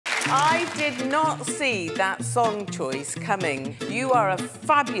I did not see that song choice coming. You are a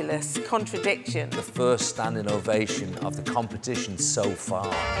fabulous contradiction. The first standing ovation of the competition so far.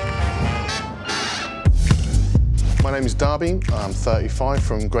 My name is Darby. I'm 35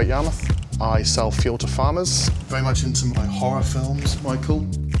 from Great Yarmouth. I sell fuel to farmers. Very much into my horror films, Michael.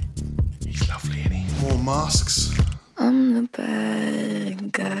 He's lovely, isn't he? More masks. I'm the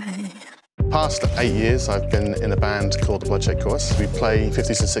bad guy. Past 8 years, I've been in a band called the Bloodshed Chorus. We play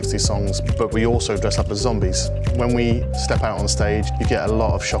 50s and 60s songs, but we also dress up as zombies. When we step out on stage, you get a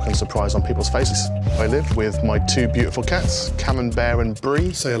lot of shock and surprise on people's faces. I live with my two beautiful cats, Camembert and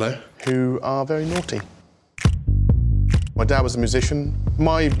Brie, say hello, who are very naughty. My dad was a musician.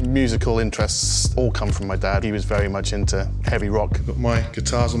 My musical interests all come from my dad. He was very much into heavy rock. I've got my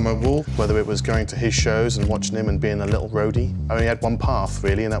guitars on my wall. Whether it was going to his shows and watching him and being a little roadie, I only had one path,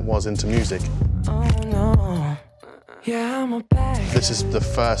 really, and that was into music. Oh no, yeah, I'm a bad guy. This is the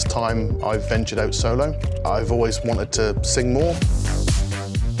first time I've ventured out solo. I've always wanted to sing more.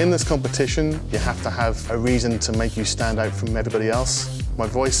 In this competition, you have to have a reason to make you stand out from everybody else. My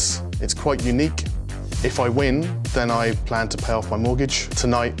voice, it's quite unique. If I win, then I plan to pay off my mortgage.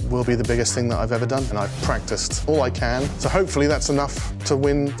 Tonight will be the biggest thing that I've ever done, and I've practiced all I can. So hopefully that's enough to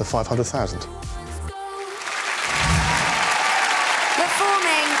win the 500,000. Performing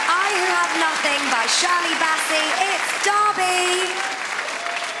I Who Have Nothing by Shirley, Bassey, it's Darby.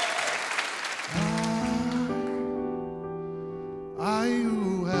 I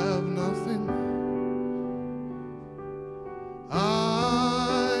who have nothing.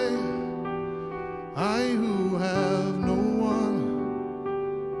 I who have no one.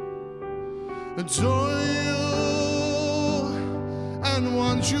 Adore you and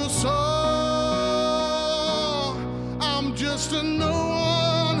want you so. I'm just a no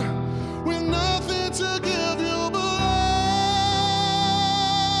one with nothing to give you, but I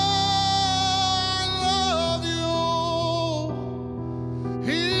love you.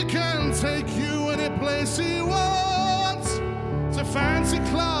 He can take you any place he wants, to fancy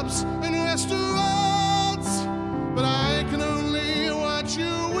clubs and restaurants, but I can only watch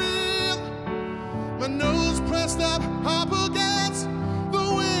you with my nose pressed up against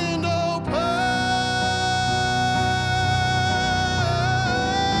the window pane.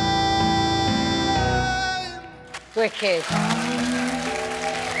 Wicked.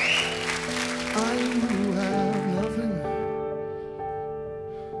 I who have nothing.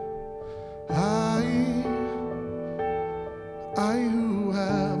 I who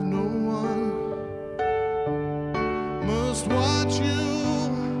have no one must watch you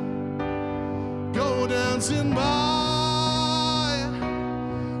go dancing by,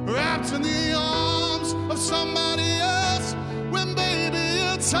 wrapped in the arms of somebody else, when baby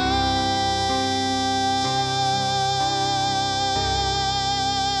it's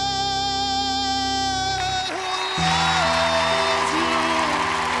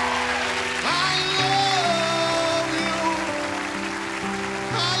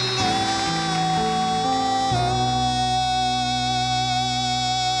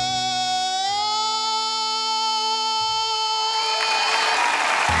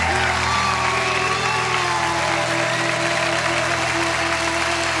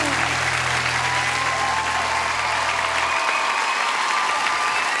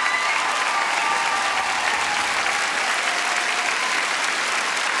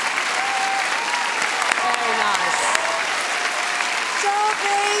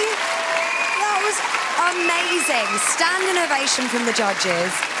Amazing. Standing ovation from the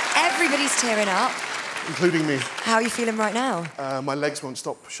judges. Everybody's tearing up. including me. How are you feeling right now? My legs won't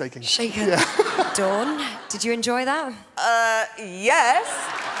stop shaking. Shaking? Yeah. Dawn, did you enjoy that? Yes.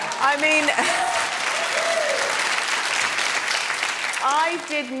 I mean, I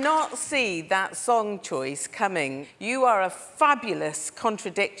did not see that song choice coming. You are a fabulous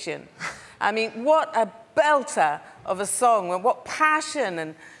contradiction. I mean, what a belter of a song, and what passion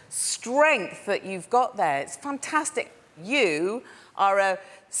and strength that you've got there. It's fantastic. You are a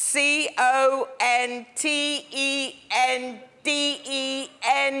contendender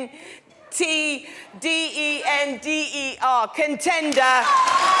contender.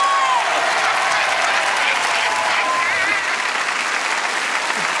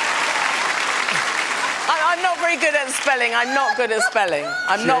 I'm not very good at spelling. I'm not good at spelling.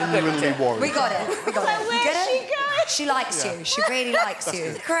 I'm not good at it. We got it. We got it. You get it? She likes you. She really likes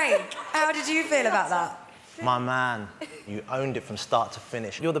you. Craig, how did you feel about that? My man, you owned it from start to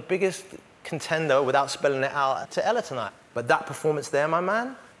finish. You're the biggest contender, without spelling it out, to Ella tonight. But that performance there, my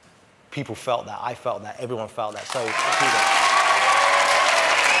man, people felt that. I felt that. Everyone felt that. So,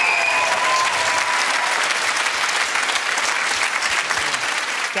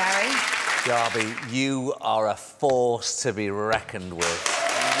 Gary. Darby, you are a force to be reckoned with.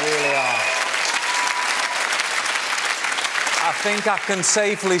 You really are. I think I can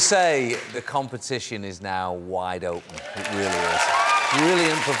safely say the competition is now wide open. It really is.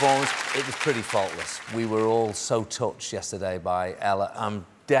 Brilliant performance. It was pretty faultless. We were all so touched yesterday by Ella. I'm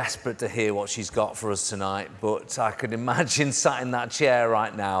desperate to hear what she's got for us tonight, but I could imagine sat in that chair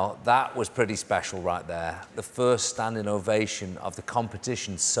right now. That was pretty special right there. The first standing ovation of the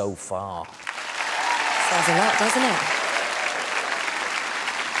competition so far. Says a lot, doesn't it?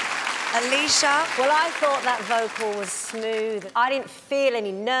 Alicia? Well, I thought that vocal was smooth. I didn't feel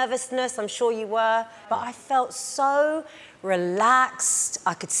any nervousness, I'm sure you were, but I felt so relaxed.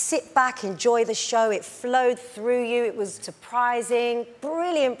 I could sit back, enjoy the show. It flowed through you. It was surprising.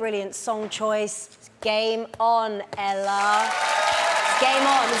 Brilliant, brilliant song choice. Game on, Ella. Game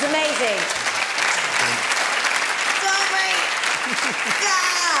on. It was amazing.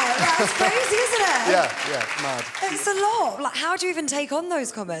 Yeah, that's crazy, isn't it? Yeah, mad. It's a lot. Like, how do you even take on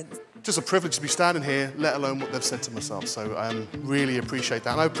those comments? Just a privilege to be standing here, let alone what they've said to myself. So I really appreciate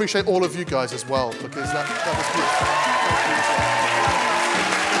that. And I appreciate all of you guys as well, because that was beautiful.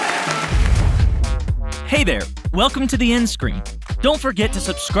 Hey there, welcome to the end screen. Don't forget to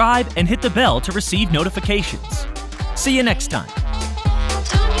subscribe and hit the bell to receive notifications. See you next time.